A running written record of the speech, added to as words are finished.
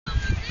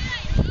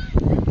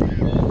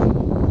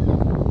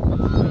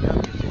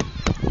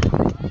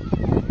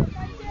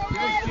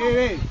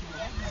Okay.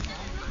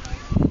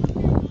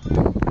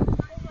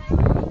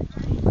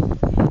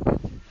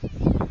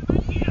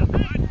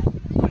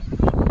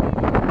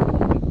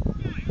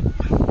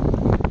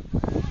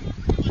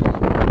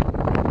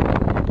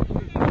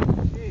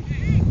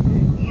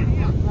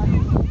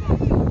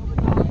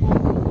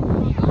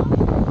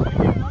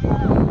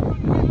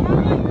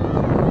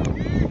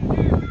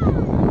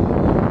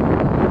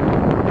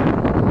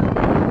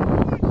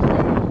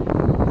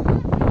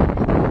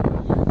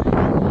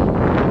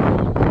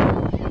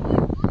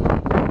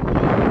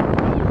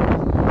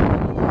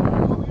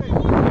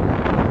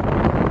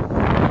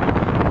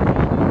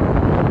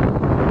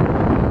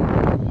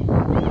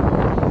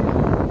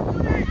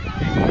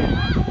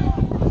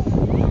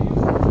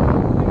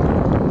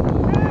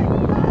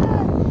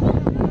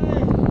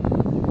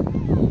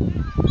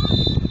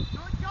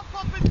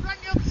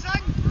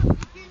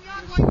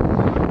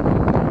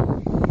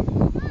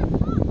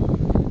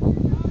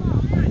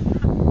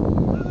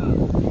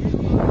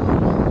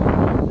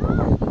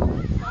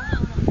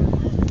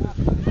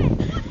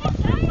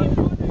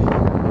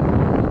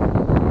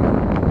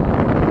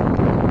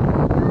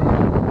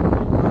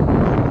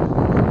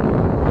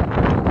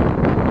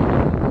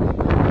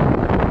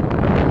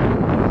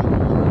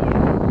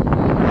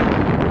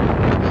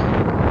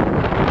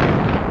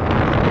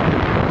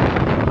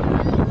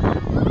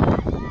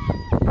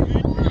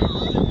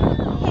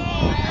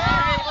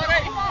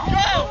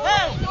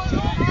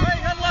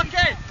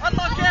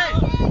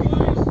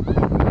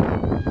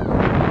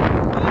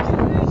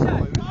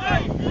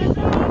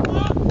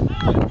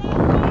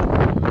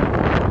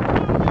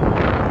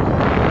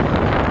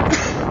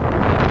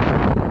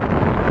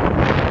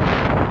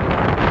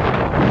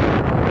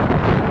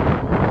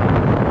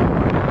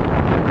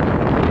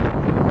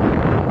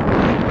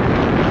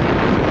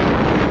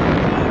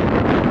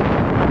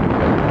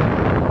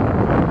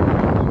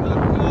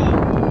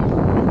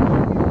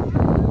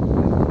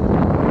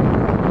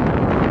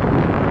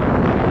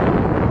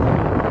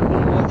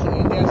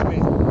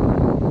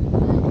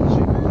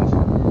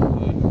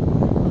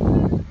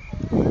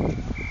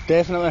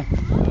 Definitely.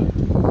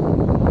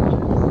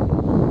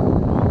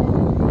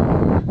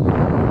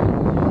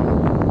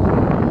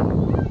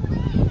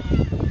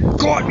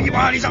 Go on, me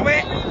man, he's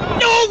away.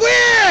 No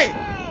way!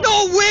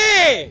 No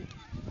way!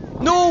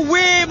 No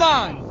way,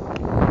 man!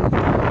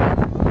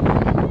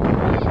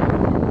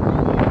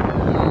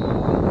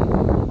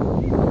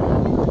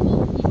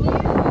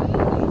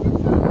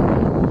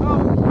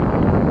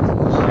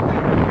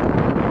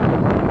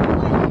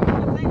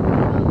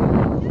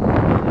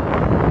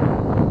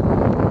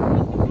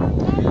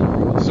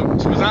 So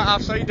was that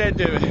offside then,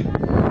 do it?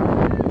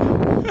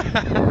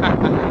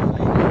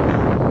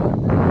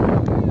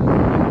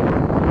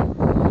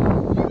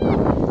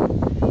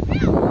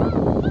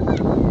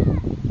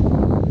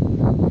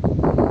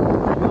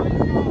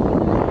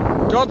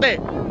 Jordi!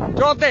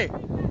 Jordi!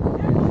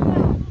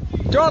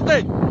 Jordi!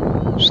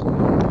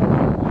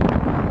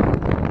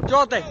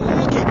 Jordi!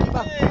 Okay, keep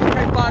up. Look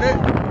how far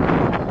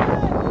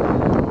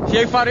out. See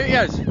how far out he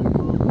is?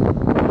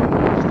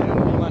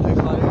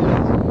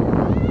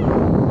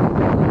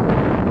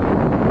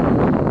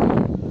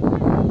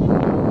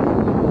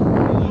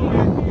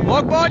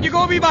 Look, on, you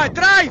go, wee man,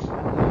 drive!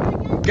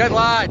 Good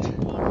lad.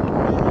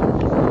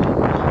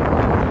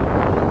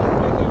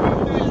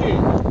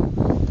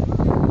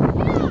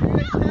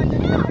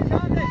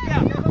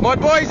 Come on,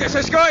 boys, it's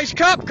a Scottish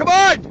Cup, come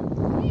on!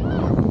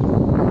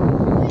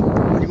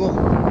 On you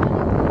go.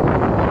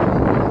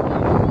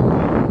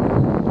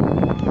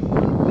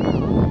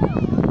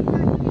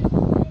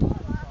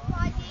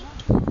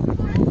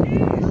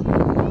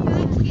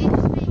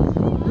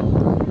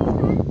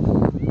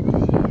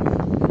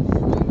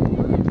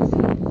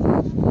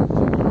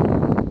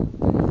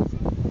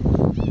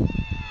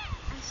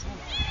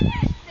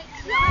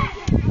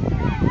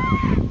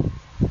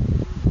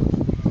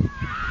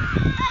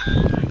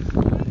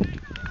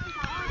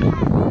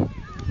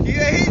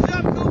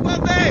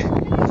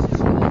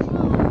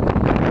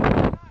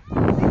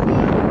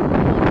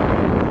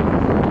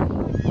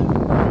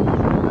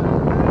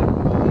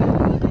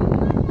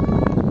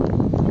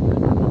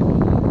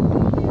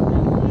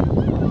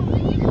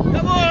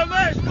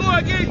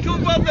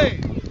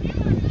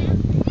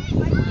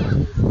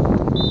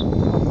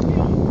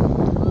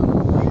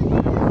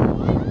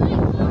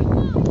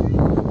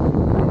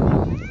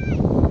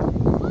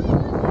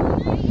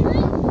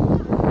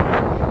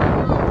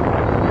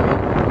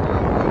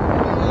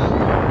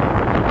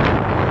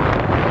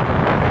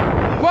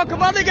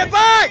 Come on, they get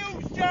back! Just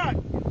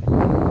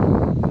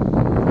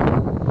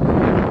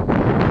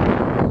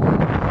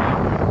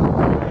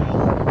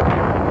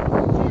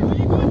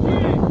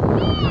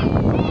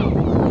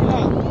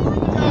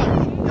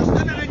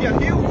in it in your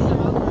heels.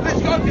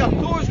 Let's go on your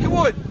toes, come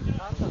on.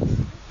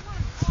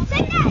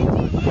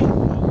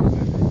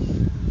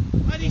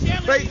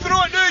 Right,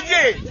 throw it now,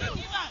 Jay.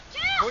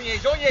 On you.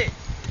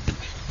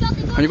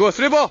 On you go,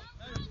 through ball.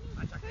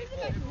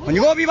 On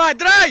you go, be mad,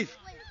 drive!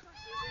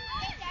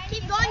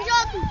 Keep going,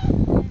 Jordan.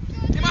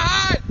 Give a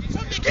hand!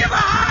 Give a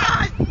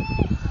hand!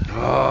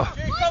 Oh.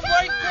 Come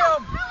right to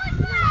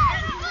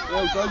him!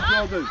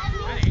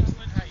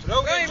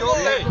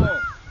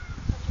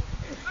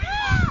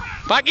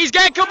 Back his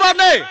gate, come on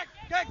now!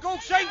 Get goal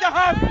side to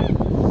him!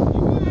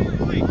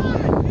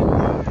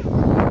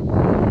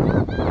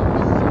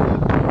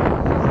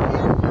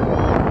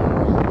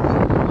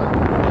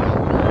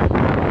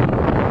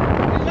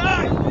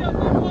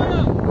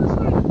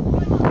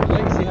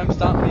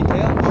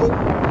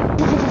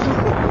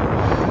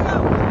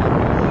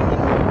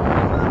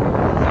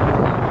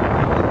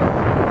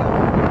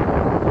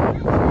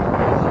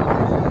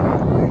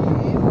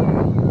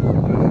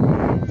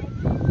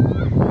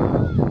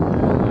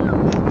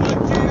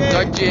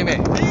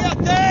 Jamie.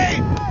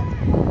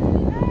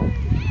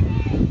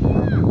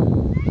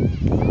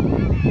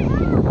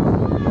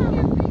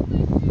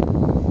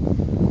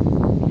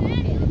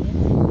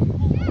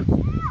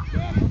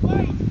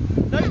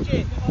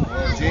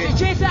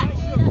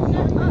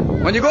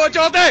 On you go,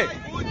 Jordy!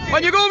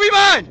 On you go, wee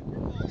man!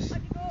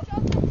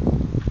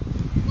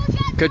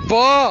 Good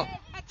ball!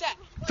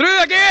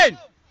 Through again!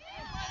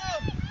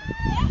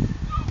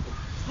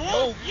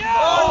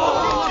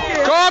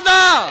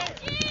 Corner!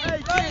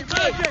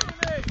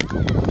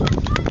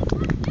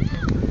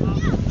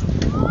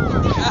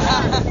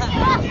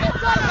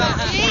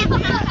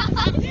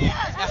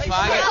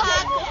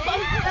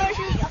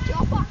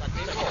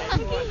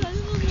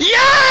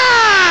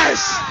 Yes!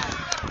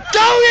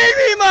 Go in,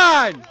 wee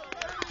man!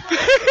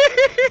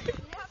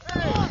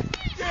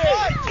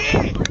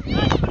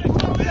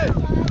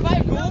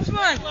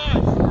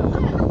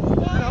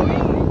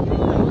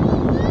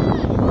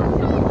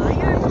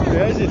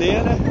 There's it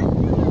there.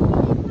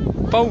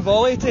 Full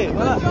volley to it,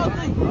 wasn't it?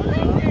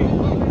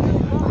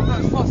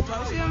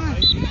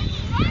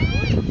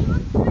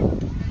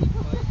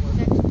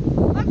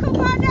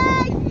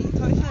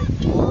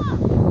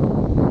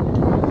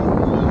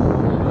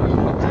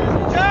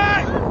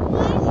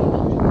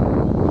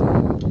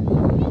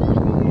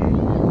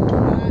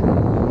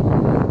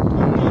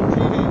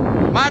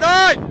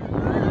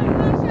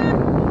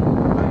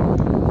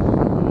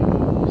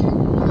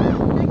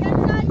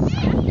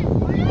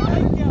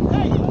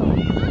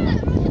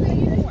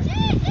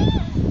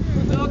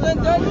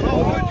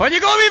 On you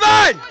go, wee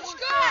man!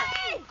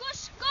 Go,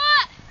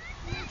 Scott!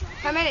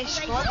 How many?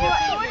 Scott?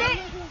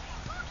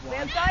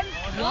 Well done.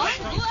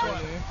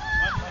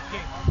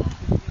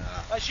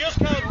 That's yours,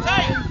 Callum.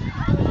 Tight!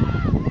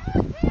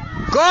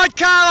 Good,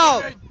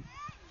 Callum!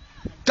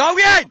 Go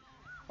in!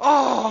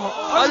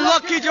 Oh,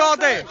 unlucky,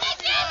 Jordy!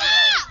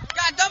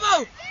 Got a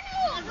double!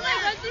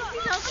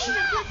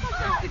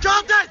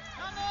 Jordan!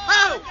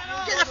 Oh!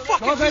 Get the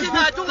fucking feet,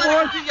 man! Don't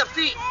let it do your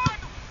feet!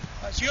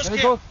 That's yours,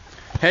 Callum.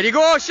 Here you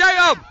go,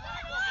 shout him!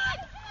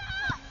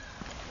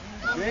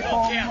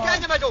 Get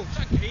in the middle!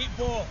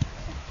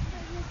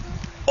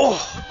 Oh!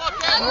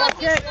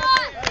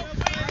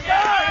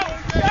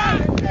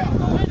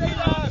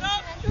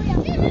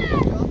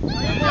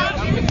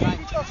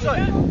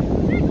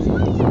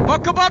 Oh,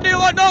 come on,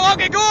 Neil! No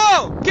longer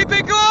go! Keep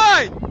it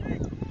going!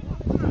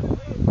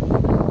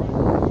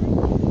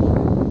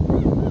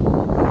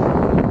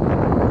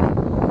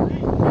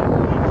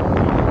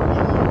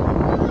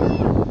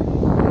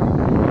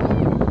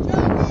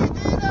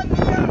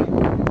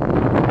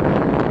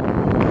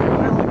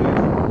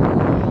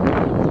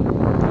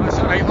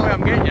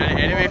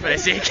 For the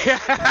sake.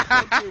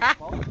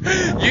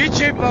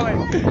 YouTube boy.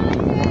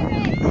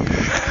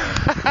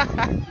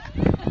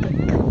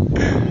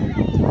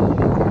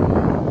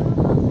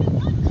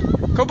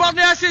 Come on,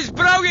 this is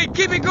brilliant.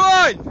 Keep it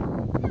going.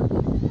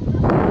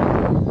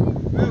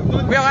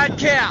 Well done,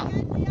 Cal.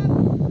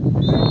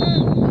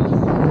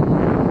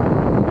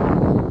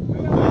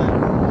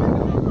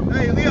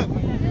 Hey, Liam.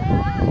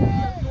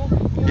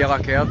 Yellow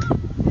card.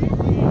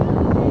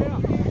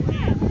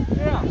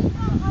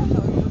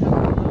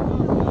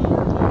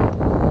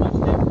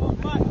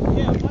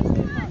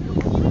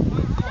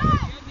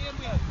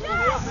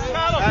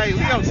 Hey,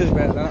 Liam's is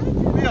better than that.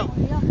 Liam.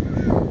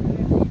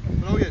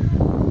 Brilliant.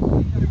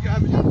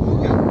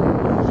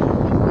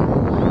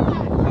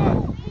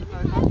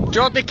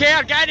 Jordy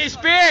Kerr, get in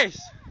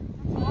space.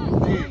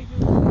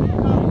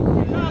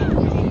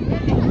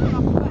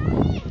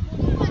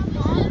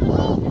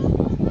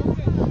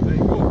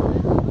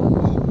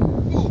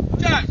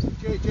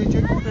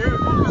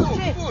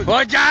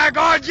 Go, Jack!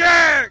 Go,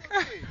 Jack!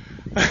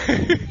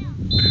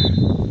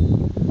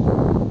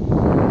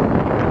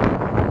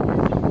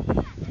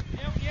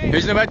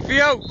 Who's in the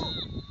midfield?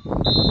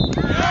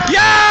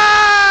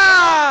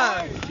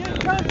 Yeah!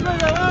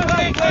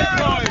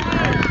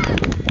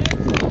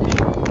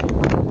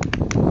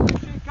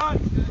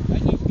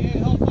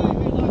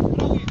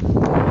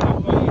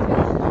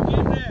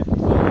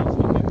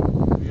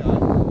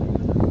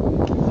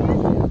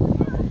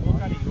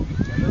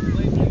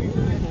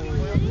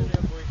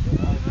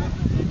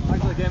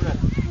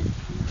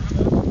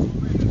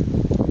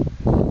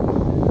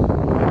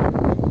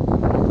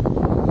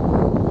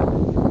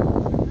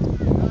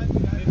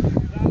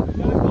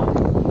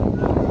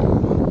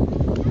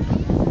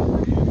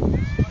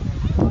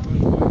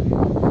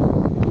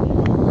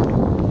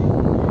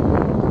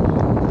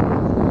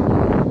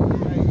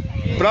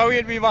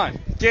 Brilliant, wee man.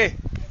 Jay,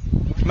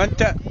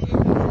 mint it.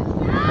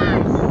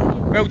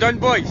 Well done,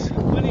 boys.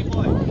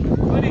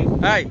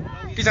 Aye,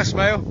 give us a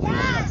smile.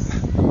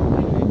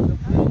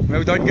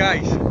 Well done,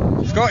 guys.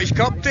 Scottish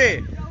Cup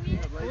Day.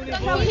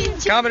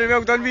 Cameron,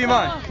 well done, wee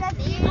man.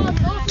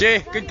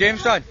 Jay, good game,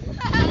 son.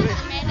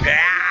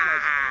 Yeah.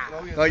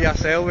 Got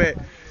yourself, mate.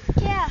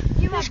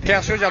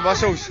 Care, shows your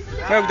muscles.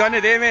 Well done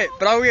today, mate.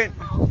 Brilliant.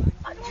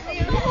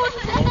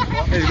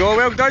 Let's go.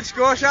 Well done,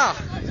 Scotia.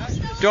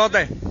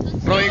 Jordan.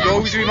 Brilliant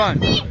goals, wee man.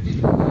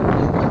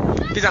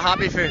 He's a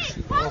happy face.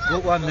 I've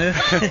got one now.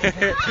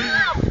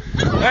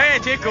 Hey,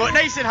 take it.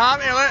 Nice and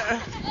happy,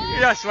 look.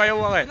 He's a smile,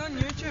 look. On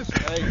YouTube.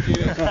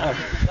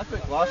 That's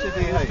what class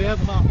today.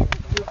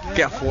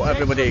 Get a photo,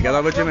 everybody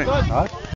together, would you, mate?